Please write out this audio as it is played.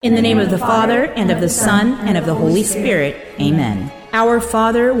In the name of the Father, and of the Son, and of the Holy Spirit. Amen. Our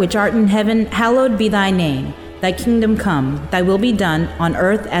Father, which art in heaven, hallowed be thy name. Thy kingdom come, thy will be done, on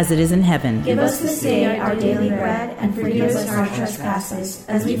earth as it is in heaven. Give us this day our daily bread, and forgive us our trespasses,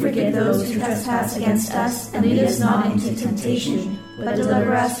 as we forgive those who trespass against us. And lead us not into temptation, but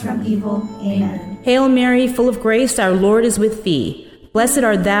deliver us from evil. Amen. Hail Mary, full of grace, our Lord is with thee. Blessed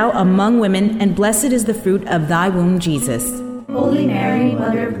art thou among women, and blessed is the fruit of thy womb, Jesus. Holy Mary,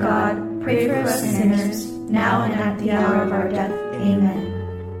 Mother of God, pray for us sinners, now and at the hour of our death.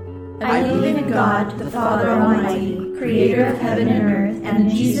 Amen. I believe in God, the Father Almighty, creator of heaven and earth, and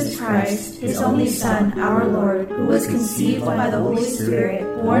in Jesus Christ, his only Son, our Lord, who was conceived by the Holy Spirit,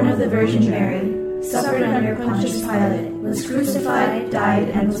 born of the Virgin Mary, suffered under Pontius Pilate, was crucified, died,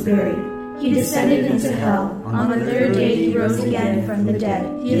 and was buried. He descended into hell. On the third day he rose again from the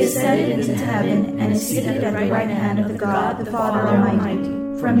dead. He ascended into heaven and is seated at the right hand of God the Father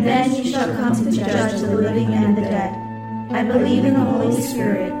Almighty. From thence he shall come to judge the living and the dead. I believe in the Holy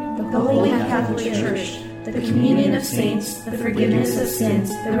Spirit, the Holy Catholic Church, the communion of saints, the forgiveness of sins,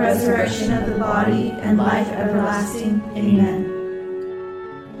 the resurrection of the body, and life everlasting. Amen.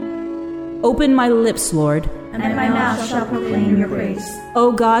 Open my lips, Lord, and my mouth shall proclaim your praise.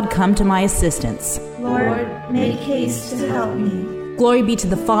 O God, come to my assistance. Lord, make haste to help me. Glory be to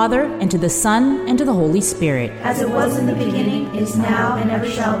the Father, and to the Son, and to the Holy Spirit. As it was in the beginning, is now, and ever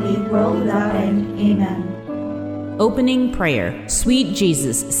shall be, world without end. Amen. Opening prayer. Sweet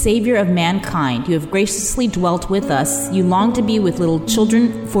Jesus, Savior of mankind, you have graciously dwelt with us. You long to be with little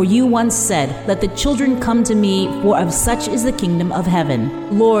children, for you once said, "Let the children come to me, for of such is the kingdom of heaven."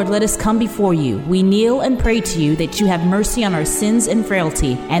 Lord, let us come before you. We kneel and pray to you that you have mercy on our sins and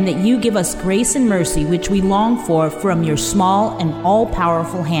frailty, and that you give us grace and mercy which we long for from your small and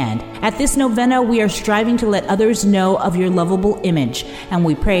all-powerful hand. At this novena, we are striving to let others know of your lovable image, and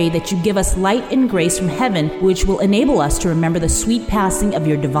we pray that you give us light and grace from heaven, which will enable us to remember the sweet passing of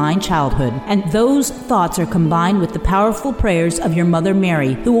your divine childhood. And those thoughts are combined with the powerful prayers of your Mother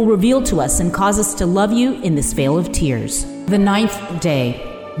Mary, who will reveal to us and cause us to love you in this vale of tears. The 9th day.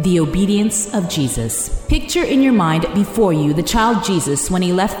 The obedience of Jesus. Picture in your mind before you the child Jesus when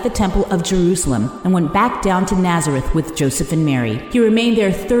he left the temple of Jerusalem and went back down to Nazareth with Joseph and Mary. He remained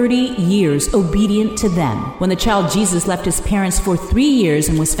there 30 years obedient to them. When the child Jesus left his parents for 3 years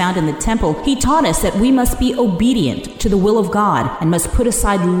and was found in the temple, he taught us that we must be obedient to the will of God and must put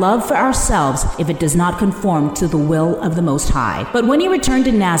aside love for ourselves if it does not conform to the will of the Most High. But when he returned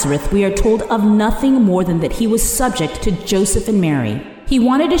to Nazareth, we are told of nothing more than that he was subject to Joseph and Mary. He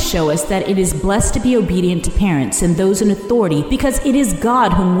wanted to show us that it is blessed to be obedient to parents and those in authority, because it is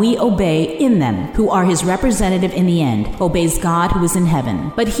God whom we obey in them, who are his representative in the end, obeys God who is in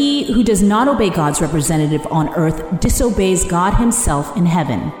heaven. But he who does not obey God's representative on earth disobeys God himself in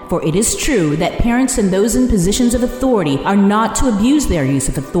heaven. For it is true that parents and those in positions of authority are not to abuse their use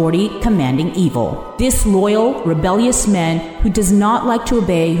of authority, commanding evil. Disloyal, rebellious men who does not like to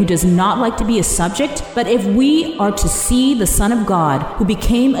obey, who does not like to be a subject. But if we are to see the Son of God, who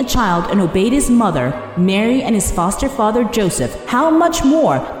became a child and obeyed his mother, Mary, and his foster father, Joseph, how much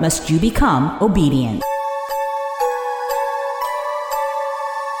more must you become obedient?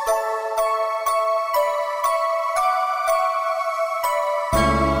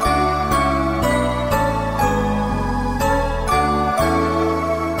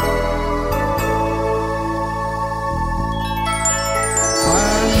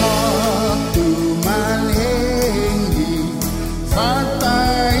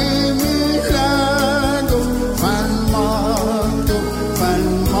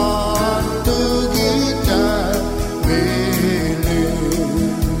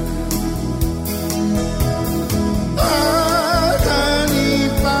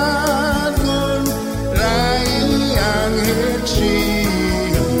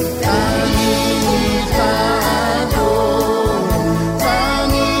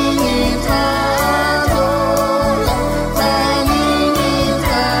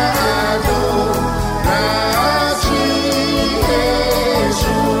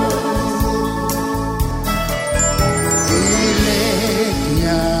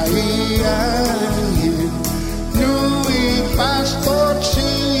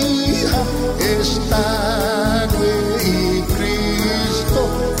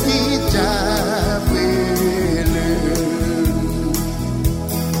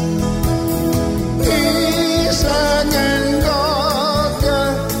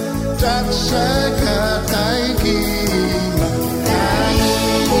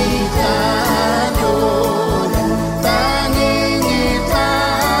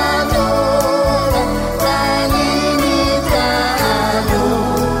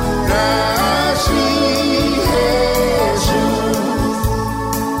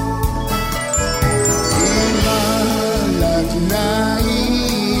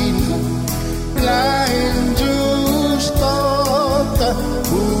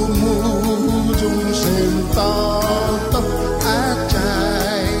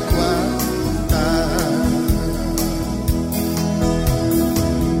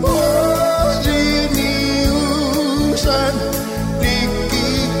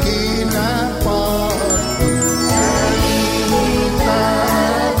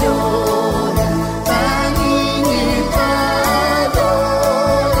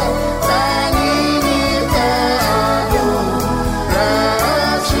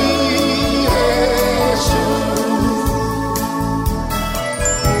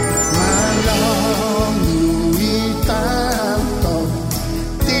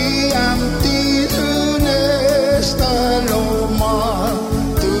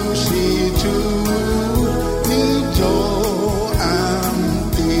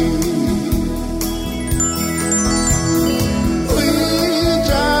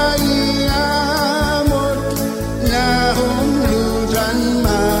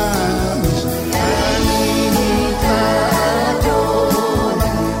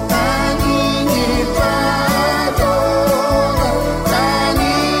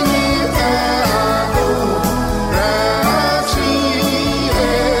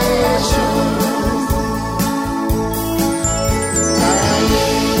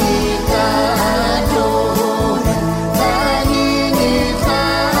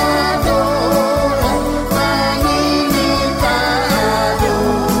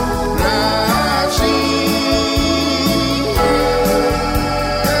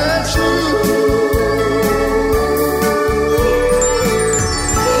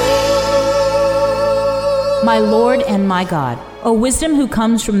 my Lord and my God. O wisdom who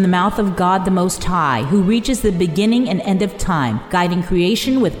comes from the mouth of God the Most High, who reaches the beginning and end of time, guiding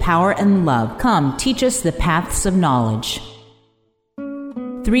creation with power and love, come, teach us the paths of knowledge.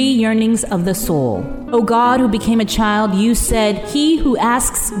 3 yearnings of the soul. O God, who became a child, you said, "He who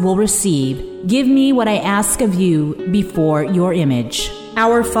asks will receive. Give me what I ask of you before your image."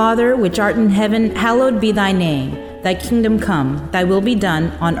 Our Father, which art in heaven, hallowed be thy name. Thy kingdom come, thy will be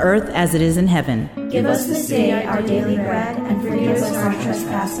done, on earth as it is in heaven. Give us this day our daily bread, and forgive us our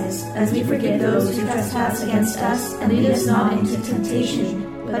trespasses, as we forgive those who trespass against us. And lead us not into temptation,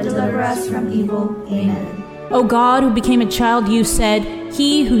 but deliver us from evil. Amen. O God, who became a child, you said,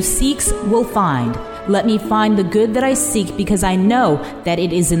 "He who seeks will find." Let me find the good that I seek, because I know that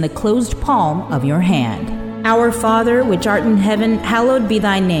it is in the closed palm of your hand. Our Father, which art in heaven, hallowed be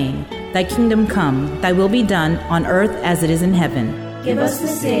thy name. Thy kingdom come, thy will be done, on earth as it is in heaven. Give us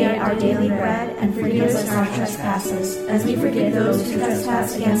this day our daily bread, and forgive us our trespasses, as we forgive those who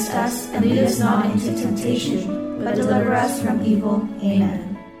trespass against us. And lead us not into temptation, but deliver us from evil. Amen.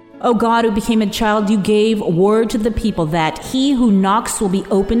 O God, who became a child, you gave word to the people that he who knocks will be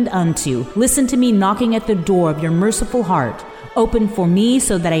opened unto. Listen to me knocking at the door of your merciful heart. Open for me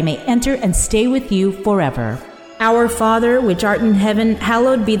so that I may enter and stay with you forever. Our Father, which art in heaven,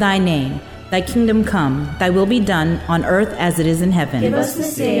 hallowed be thy name. Thy kingdom come, thy will be done, on earth as it is in heaven. Give us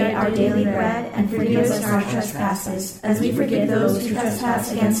this day our daily bread, and forgive us our trespasses, as we forgive those who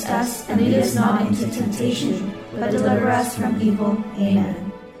trespass against us. And lead us not into temptation, but deliver us from evil. Amen.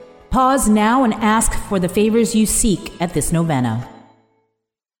 Pause now and ask for the favors you seek at this novena.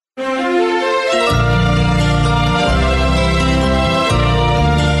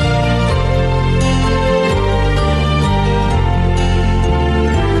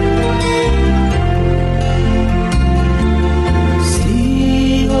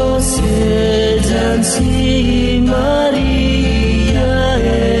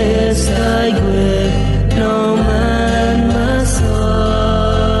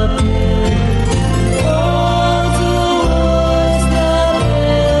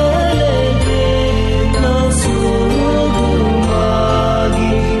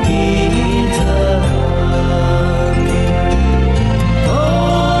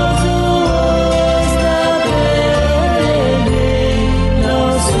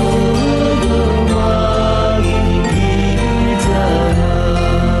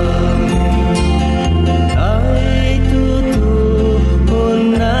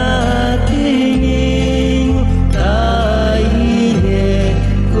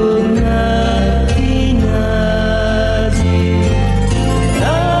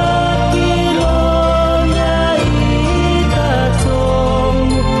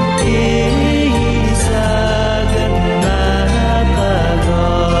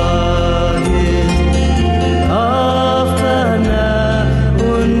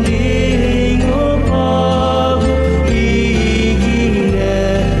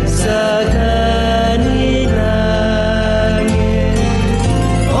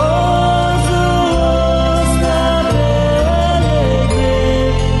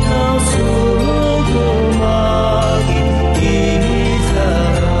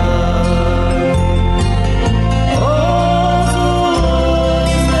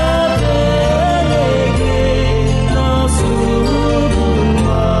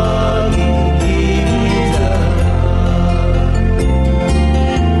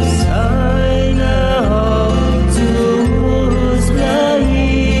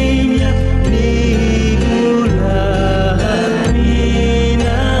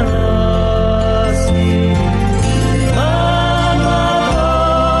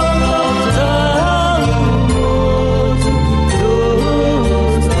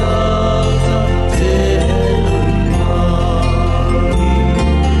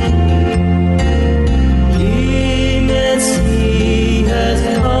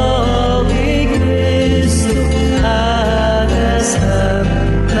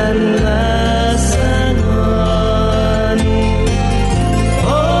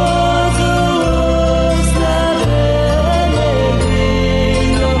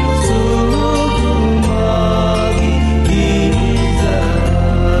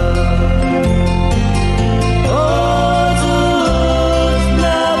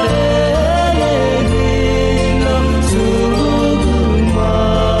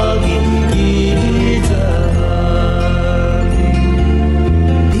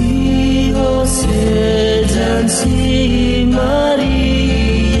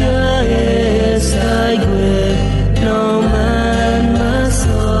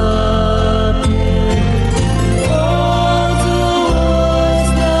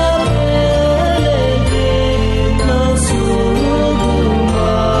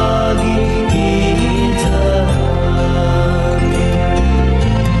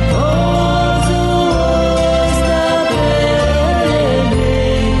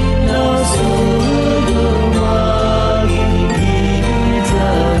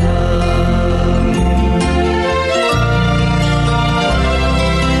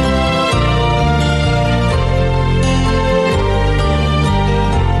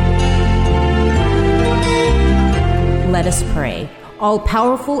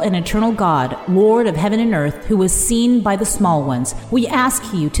 all-powerful and eternal God, Lord of heaven and earth, who was seen by the small ones, we ask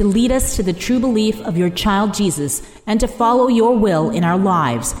you to lead us to the true belief of your child Jesus and to follow your will in our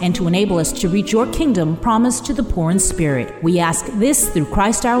lives and to enable us to reach your kingdom promised to the poor in spirit. We ask this through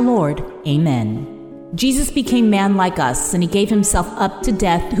Christ our Lord. Amen. Jesus became man like us, and he gave himself up to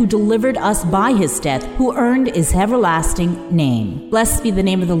death, who delivered us by his death, who earned his everlasting name. Blessed be the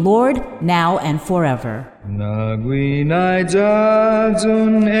name of the Lord, now and forever. Nagwinay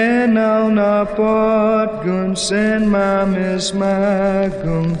jajun enaw na pot gun sen mamis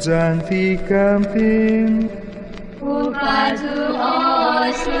magung janti kamping. Upatu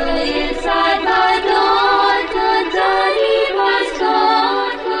osu inside my door, to Daddy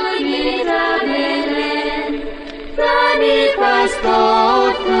Pastor, Fugita Belen. Daddy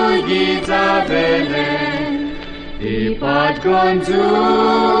Pastor, Fugita Belen. Ipat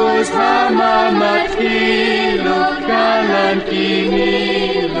konjus hamamat kilog kalan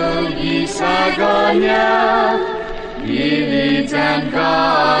kinilog isagonya. Ilitan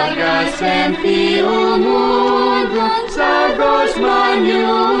kagasen ti umugon sagos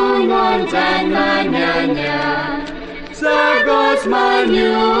manyungon tan manyanya. Sagos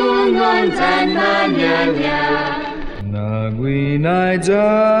manyungon tan manyanya. Nagwinay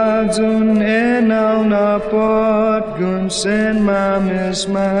jajun enaw na pot gun sen mamis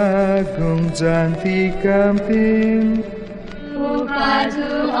magung janti kamping.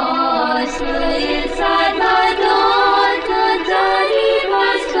 Upatu osu inside my door, to Daddy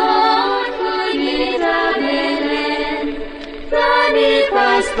Pastor, Fugita Belen. Daddy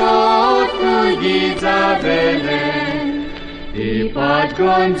Pastor, Fugita Belen. Ipat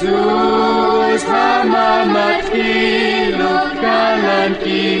konjus hamamat kilog kalan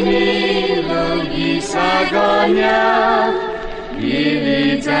kinilog isagonya.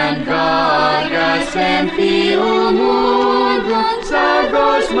 Ilitan kagasen ti umugon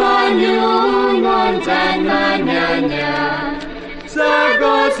sagos manyungon tan manyanya.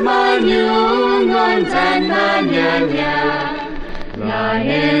 Sagos manyungon tan manyanya.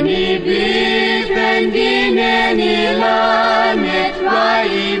 Lahen ibig dan ginen ilangit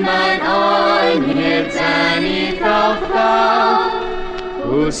raiman onyet tani tau.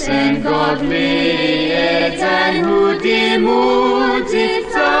 Usen godli etan hudi-mudi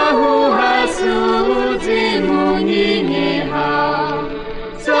tahu hasudi mungini hau.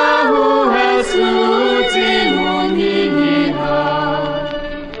 Tahu hasudi mungini hau.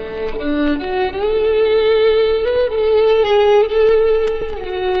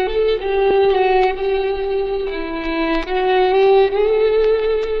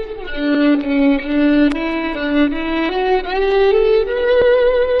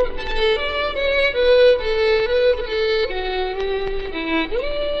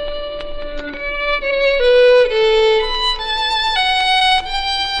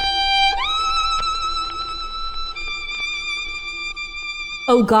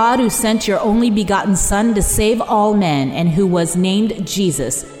 O God, who sent your only begotten Son to save all men and who was named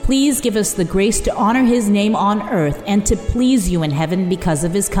Jesus, please give us the grace to honor his name on earth and to please you in heaven because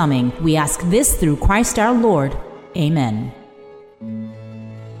of his coming. We ask this through Christ our Lord. Amen.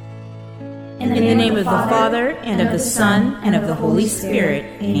 In the name of the Father, and of the Son, and of the Holy Spirit.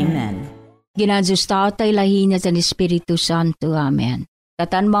 Amen. Ginadzustaw tayo lahinya sa Espiritu Santo. Amen.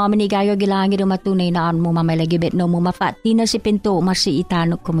 Tatan mo manigayo gilangi do matunay na mo mamalagibet no mo mapati na si pinto masi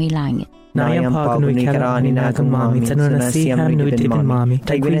itanok kumilangit. Nayang pagano'y karani na kang mami, tano na siham no itipin mami.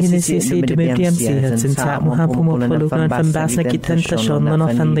 Tagwin hinisisi dumitiam sihat, sinsa mo ham pumupulugan fambas na kitantasyon mo no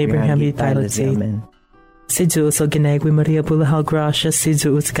fan Abraham italat si. Si Diyos o ginagwi Maria Bulahal Gracia, si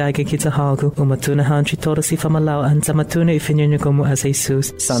Diyos kaya kita halgo, umatunahan si Toro si Famalawan sa matuna ifinyo ko mo as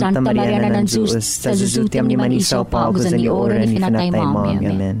Jesus. Santa Maria na ng Diyos, sa zuzutiam ni manisaw pa aguzan ni ora ni finatay mami.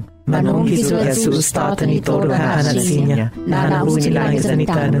 Amen. Manong Jesus tata ni Toro hahanat sinya, nanahu nila ang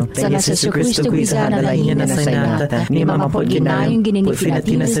zanitano, sa Yesu Cristo guiza na lahinya na sanata, ni mamapod ginayong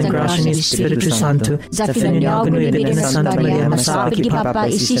putfinatina sa grasya ni Espiritu Santo, sa finyago no ibig na Santa Maria, masakit kipapa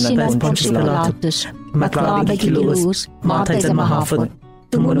isisin na Pontius Pilatus, maklabi kiluus, matay sa mahafod,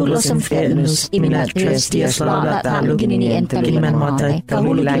 tumunulos ang fernus, iminat 3 días lala talo gininian kaliman matay,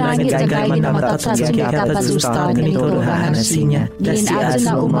 kahulilang nagagay na matatat sa kapazustag ni Toro hahanasinya, dasi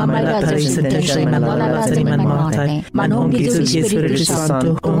asin na umamala parisan tansay manwala sa man matay, manong gizo Espiritu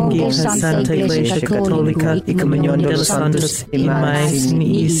Santo, umgi sa Santa Iglesia Katolika, ikamanyon de los Santos, imais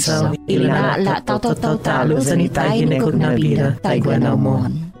ni Isaw, ilinala talo sa nitay hinekot na bida, taigwanaw mo.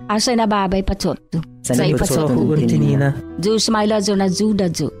 Asa na babay patsoto. Sa ipatsoto untinina. Diyos may lazo na zuda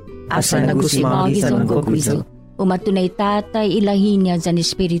zo. Asa na gusmagi sa nangkokwizo. umatunay tatay ilahin niya dyan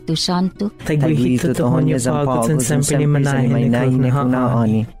Espiritu Santo. Tagwihit totohon niya sa pagod sa sempili manahin ni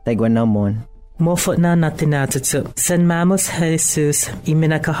kunaoni. Tagwan namon. Mofot na natin natutso. San mamos Jesus,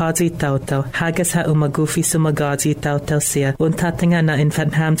 iminakahati tawtaw, hagas ha umagufi sumagati tawtaw siya, untatanga na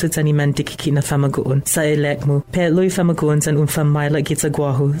infanthamto zani mandikiki na famagoon, sa elek mo, peloy famagoon zan unfamayla kita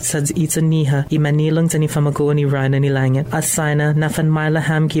gwahu, sa ito niha, imanilang zani famagoon ni Rana nilangit, asana na fanmayla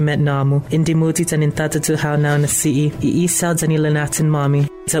ham gimet namu, indimuti zan intatutuhaw na sii, iisaw zani lanatin mami,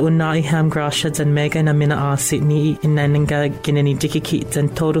 za unai ham grasya zan mega na minaasit ni inananga ginani dikiki zan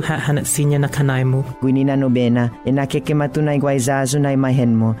todo hanat sinya na mo. Gwini na Nobena, inakikimatunay gwaizazo na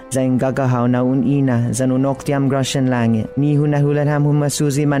imahen mo, zang gagahaw na unina, zan unoktiam grosyan langit. Ni hunahulan ham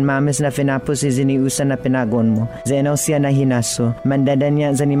humasuzi man mames na finapos iziniusan na pinagon mo. Zenaw siya na hinaso, mandadan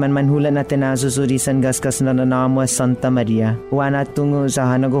niya zan iman manhulan na tinazusurisan gaskas na nanamo Santa Maria. Wana tungo sa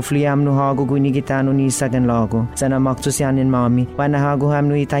hanagofliam no hago gwini gitano ni isagan logo. Sana maktusyanin mami, wana hago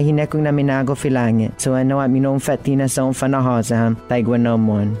ham no itahinekong na minago filangit. So ano at minong fatina sa umfanahaza ham, taigwan na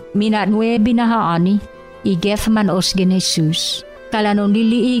mon. Minatwe binahaani, igef man osgen Jesus. Kalanon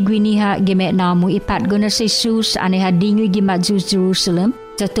lili igwiniha gemet namu ipat guna si Jesus ane hadingi gimat Jerusalem,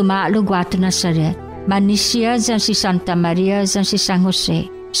 sa tumalo guato Nazaret. Manisya zan si Santa Maria zan si San Jose.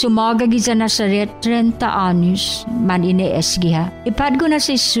 Sumaga giza Nazaret 30 anos, man ine esgiha. Ipat guna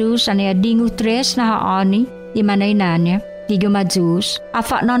si Jesus ane hadingi 3 na haani, imanay nanya. Tiga majus,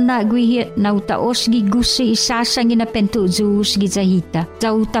 afak nona guihit na utaos gigusi isasang inapentu jus gizahita.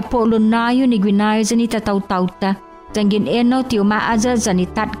 Zauta polo nayo ni guinayo zanita tautauta. Zanggin eno ti umaaza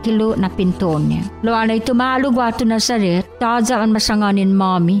zanitat kilo na pintonya. Lo anay tumalo guato Nazaret, taza an masanganin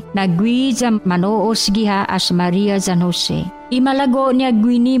mami, na guiza manoos giha as Maria San Jose. Imalago niya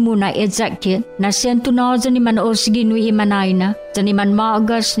gwini muna edzakit na sento na zani manoos ginui imanayna, zani man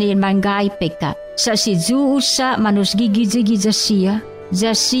maagas ni mangay peka. Sa si Zuusa manus gigiza siya,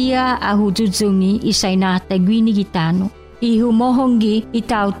 Zasia ahujujungi isay na tagwini gitano. Ihumohonggi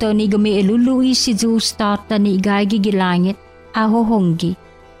itauto ni gumielului si Zeus tata ni igay gigilangit, ahohonggi.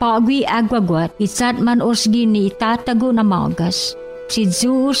 Pagwi agwagwat, isat man osgi ni itatago na magas. Si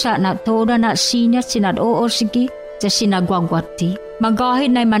Zeus na toda na sinyat sinad o osgi, sa sinagwagwati.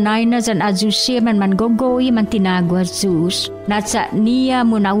 Magahid na manay na zan azusia man gogoy man tinagwa Zeus. Natsa niya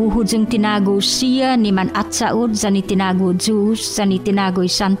mo nauhud tinago siya ni man atsaud zan itinago Zeus zan itinago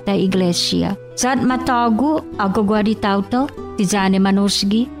Santa Iglesia. Zat matago agogwadi tauto, tizane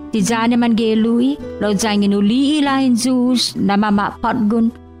manosgi, tizane man gelui, lo zangin uli ilahin Zeus na mamapatgun,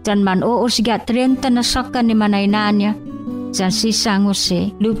 zan man oosga 30 na saka ni manaynanya, zan si San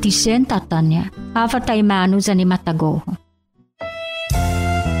Jose, lutisen tatanya, hafatay manu zan ni matagoho.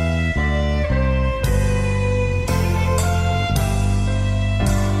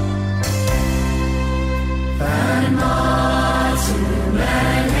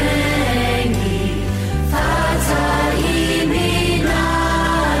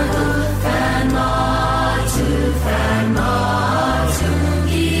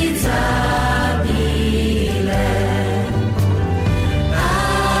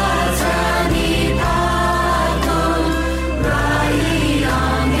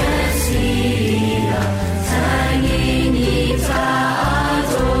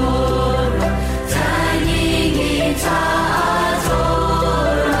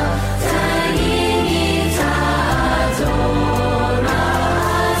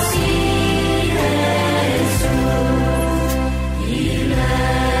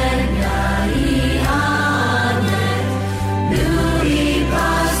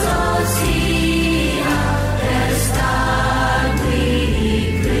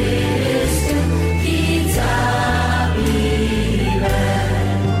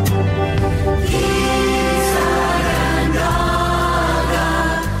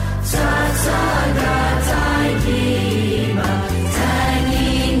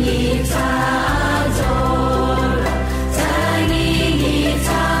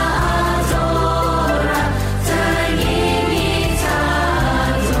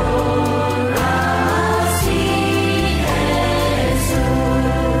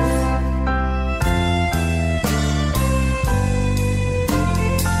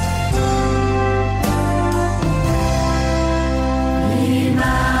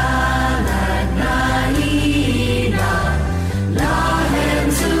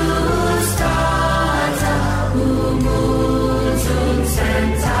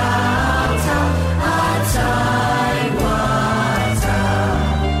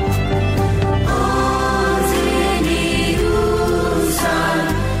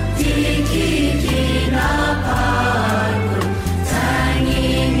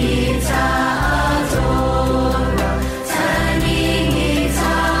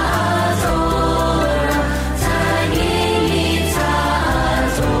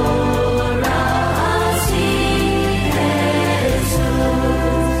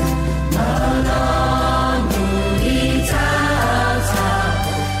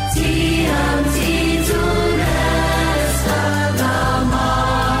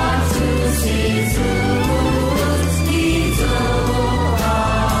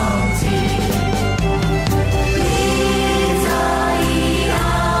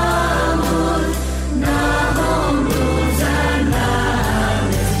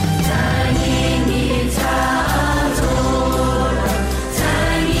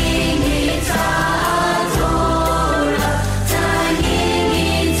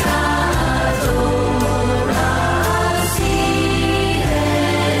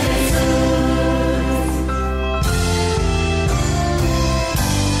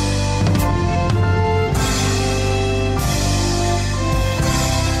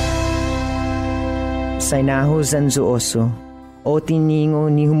 Say naho zan zo oso. O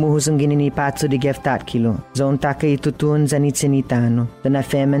tiningo ni humuhusong ginini patso di geftat kilo. Zon taka itutun zan itsinitano. Zana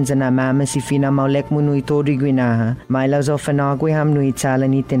femen zana mama si fina maulek munu itori gwinaha. Mailaw zo fanagwe ham nu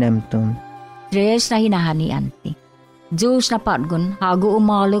itsala ni tinemtum. Dress na hinahan ni auntie. Diyos na patgun, hago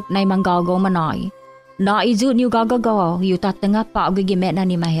umalok na imanggagaw manay. Na izut niyo gagagaw, yu tatanga pa agigimet na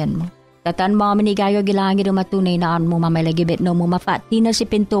ni mahen mo. Tatan mami ni gayo gilangi do matunay na an mo mamalagibet no mo mafati na si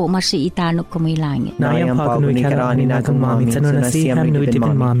pinto masi itanok kumilangit. Nayang pagno ni karani na kung mami tano na si ham no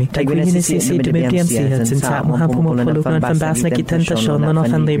itipin mami. Tagwin na si dumipiyam siya sinsa mo ham pumupulog ng pambas na kitantasyon no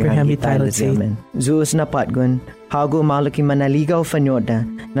nofan Abraham itayot si. Zeus na patgun, hago malaki manaligaw fanyoda,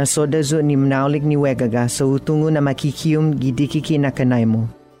 na soda zo ni mnaulik ni wegaga sa utungo na makikiyum gidikiki na kanay mo.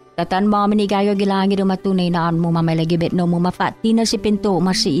 Tatan mami ni gayo gilangi do matunay na an mo mamalagibet no mo mafati na si pinto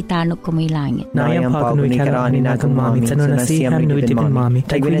masi itanok kumilangit. Nayang pagno ni karani na kung mami tano na si ham no itipin mami.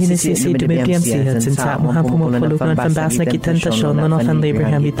 Tagwin na si dumipiyam siya sinsa mo ham pumupulog ng pambas na kitantasyon no nofan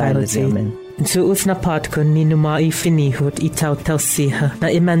Abraham itayot si. Zuus na patkon ni numai finihut itaw siha na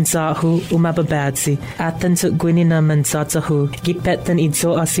imanzahu umababadzi atan zu gwini na manzazahu gipetan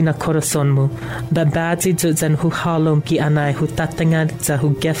idzo asina korason mo babadzi zu zan hu halom ki anay hu tatangad za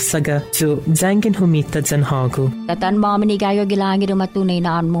hu gefsaga zu zangin humita zan hagu. Tatan mami ni gayo gilangi do matunay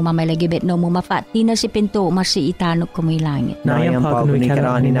na an mo mamalagibet no mo mafati na si pinto masi itanok kumilangit. Nayang pagno ni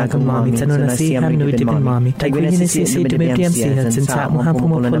karani na kung mami tano na si ham no itipin mami. Tagwin na si dumipiyam siya sinsa mo ham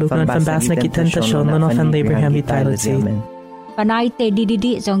pumupulog ng pambas na tentasyon no nofan Abraham itayot si. Panay te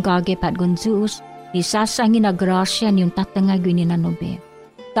dididi zong gage patgun Zeus, di sasangin na grasya niyong tatanga gwini na Nobena.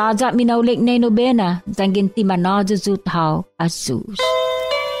 Taja minaulik na Nobena, zangin ti manadyo zuthaw as Zeus.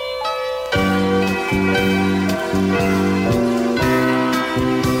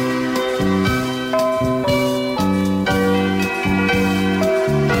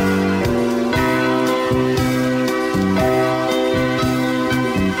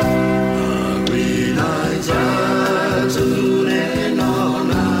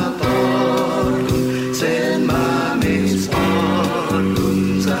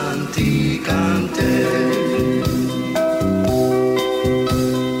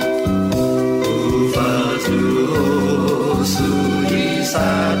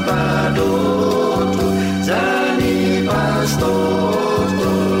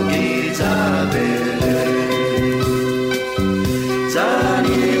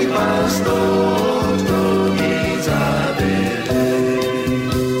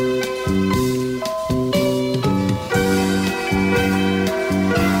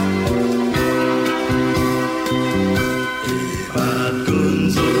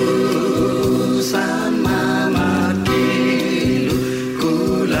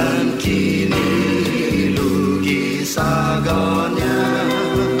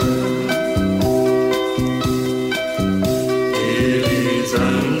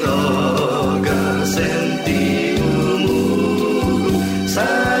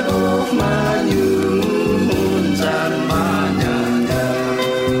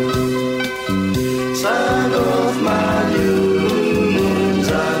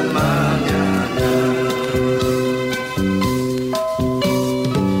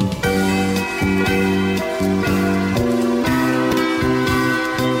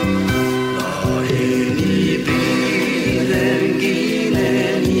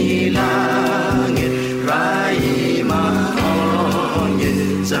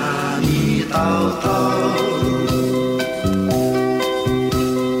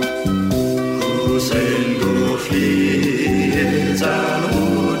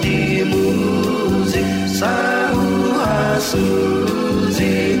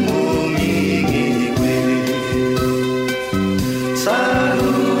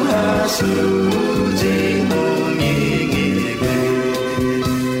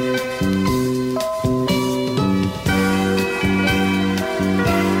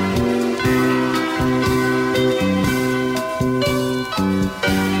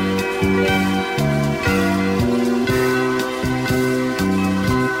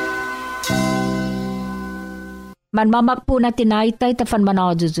 Manmamak po na tinaytay tafan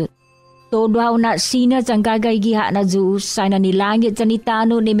manaduzut. Todo haw na sina sang gagay giha na Zeus say na nilangit sa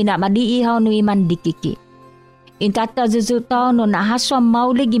nitano ni minamadiihaw no iman dikiki. Intata zuzutaw no nahaswam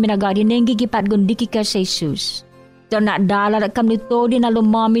maulig iminagarinengi gipat gundiki ka sa Jesus. So na dala na kam nito din na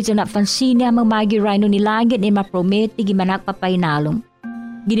lumami so na fansini ang mamagiray no nilangit ni maprometi gimanak papainalong.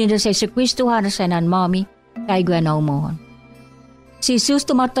 Gininda sa Kristo ha na sa nan mami kay gwa na umuhon. Si Jesus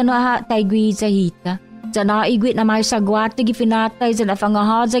tumatano ha tay gwi sa hita. Sa naigwit na may sagwate gifinatay sa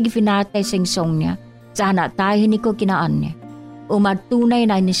nafangahaza gifinatay sing song niya. Sa hanatahin ni ko kinaan niya. Umadtunay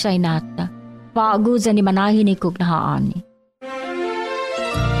na ni siya'y nata. Paagu zani manahin ni kuk nahaan ni.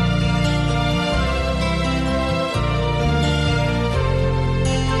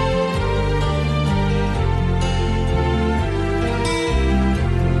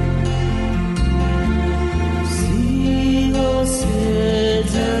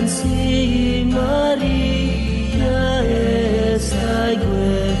 Si Maria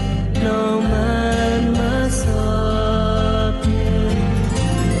esaigue no man masate.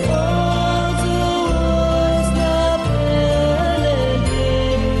 Oh, tu was the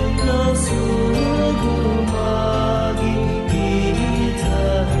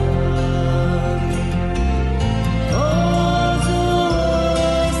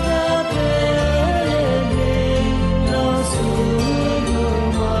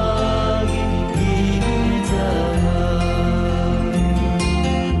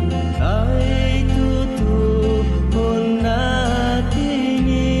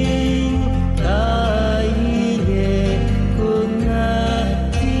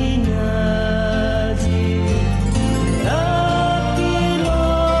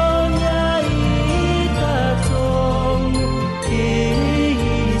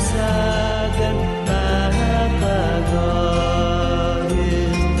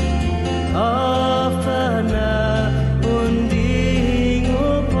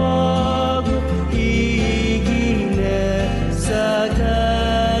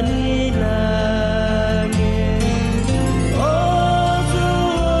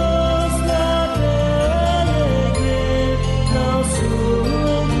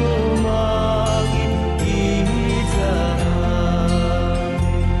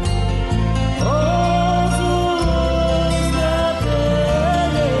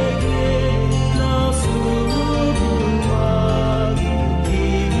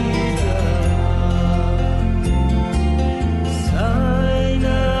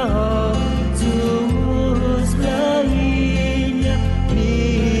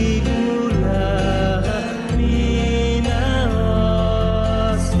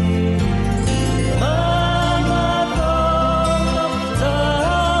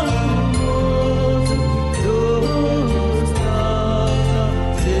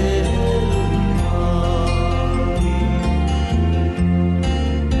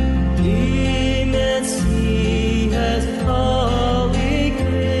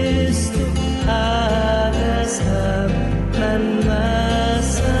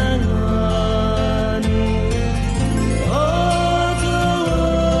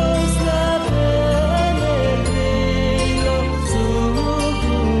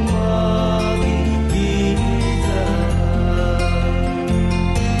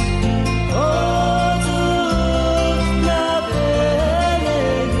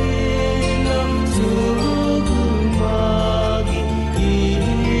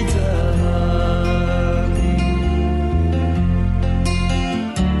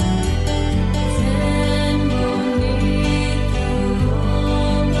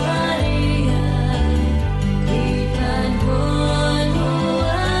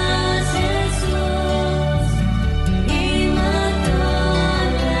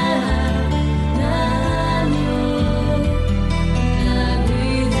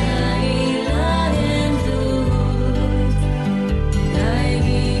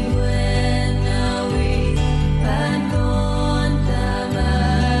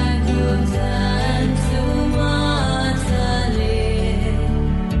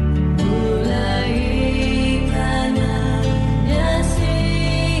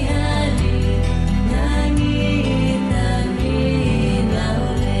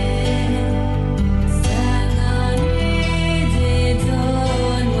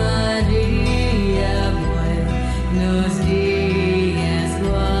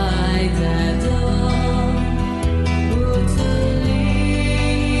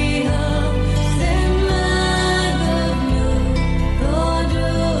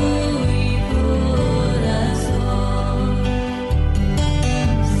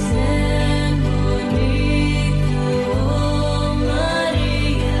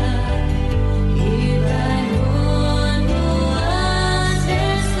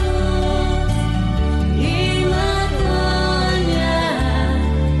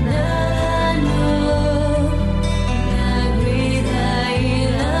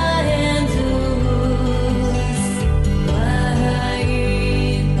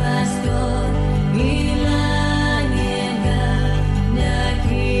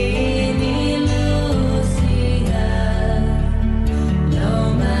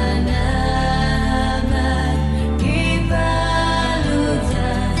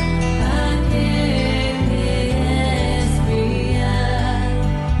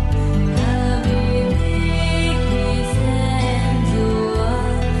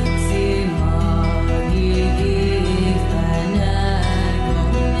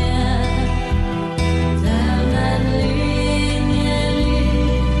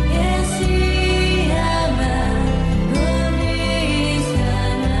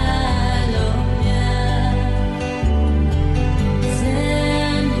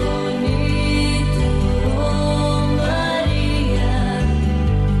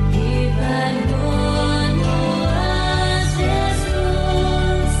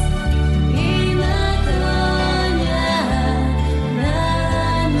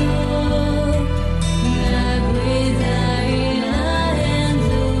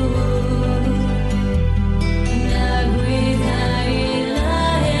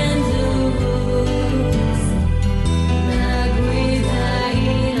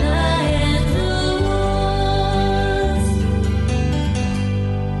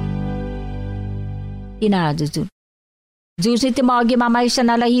tinadudud. Jusi ti mga gimamay sa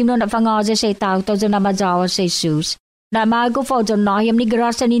nalahim no na pangaza sa itaw to na majawa sa Jesus. Na mago po dyan nahim ni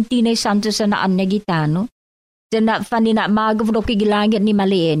grasa ni Tinay Santos sa naan na gitano. Dyan na fanina mago po kigilangit ni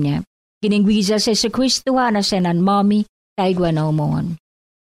maliin niya. Kiningwiza sa Kristo na senan mami kay guanaumon.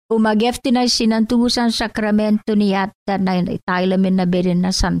 Umagef tinay sinantusan sakramento ni Yata na itailamin na berin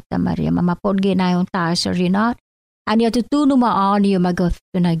na Santa Maria. Mamapod ginayong tayo sa rinat. Anya tutuno maan yung magaf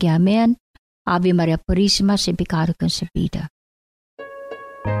na gyamen. Ave Maria Purísima, sin pecado concebida.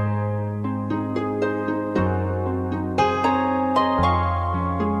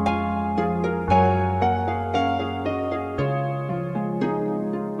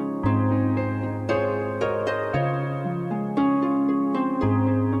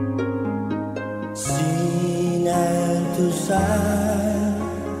 Sinantusan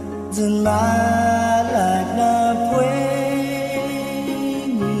Zunmalak na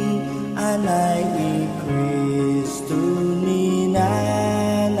Anay ni Kristo ni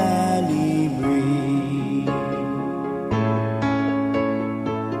nanalibre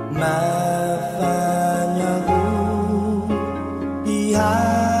Mafanyago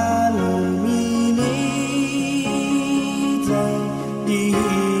ihalumilitan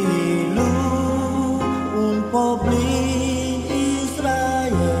Ihilu un pobling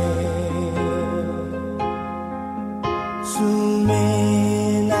Israel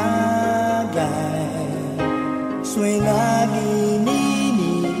Suena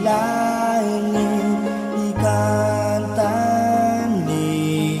gininilaingin ikantan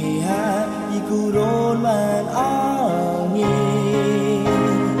niya ikuron man angin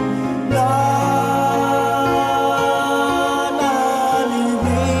nanalibig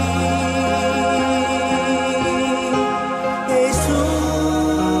Jesus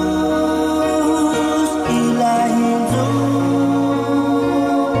ilahin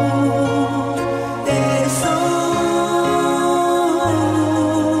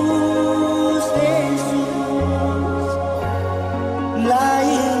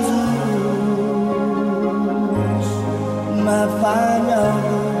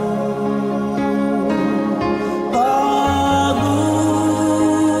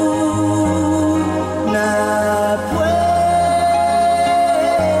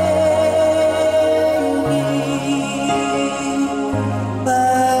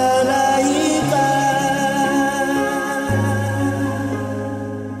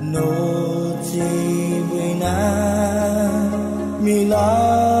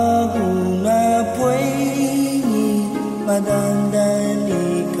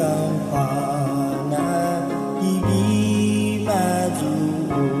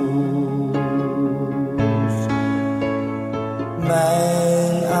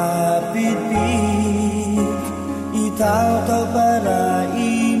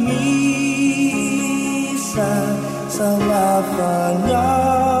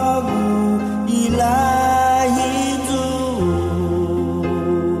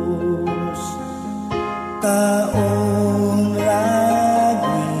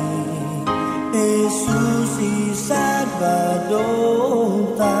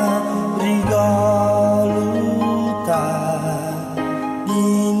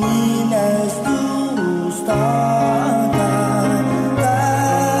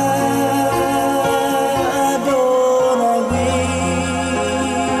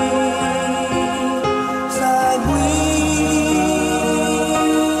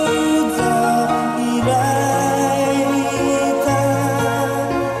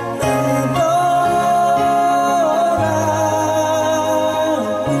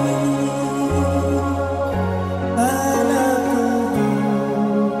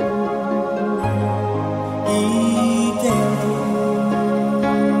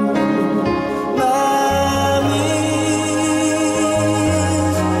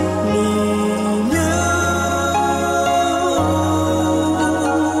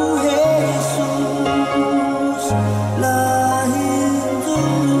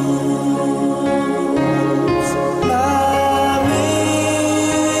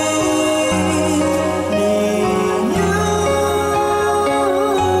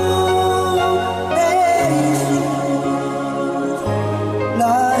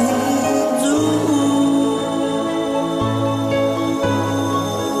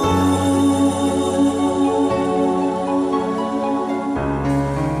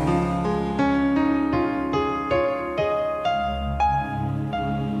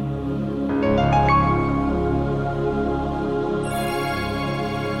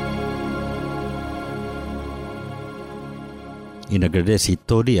Inagradece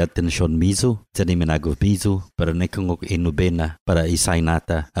toda a atenção miso, determinado miso, para nekangok Nobena para isay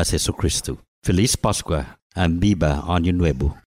nata a Jesus Cristo. Feliz Pascua and Viva Año Nuevo.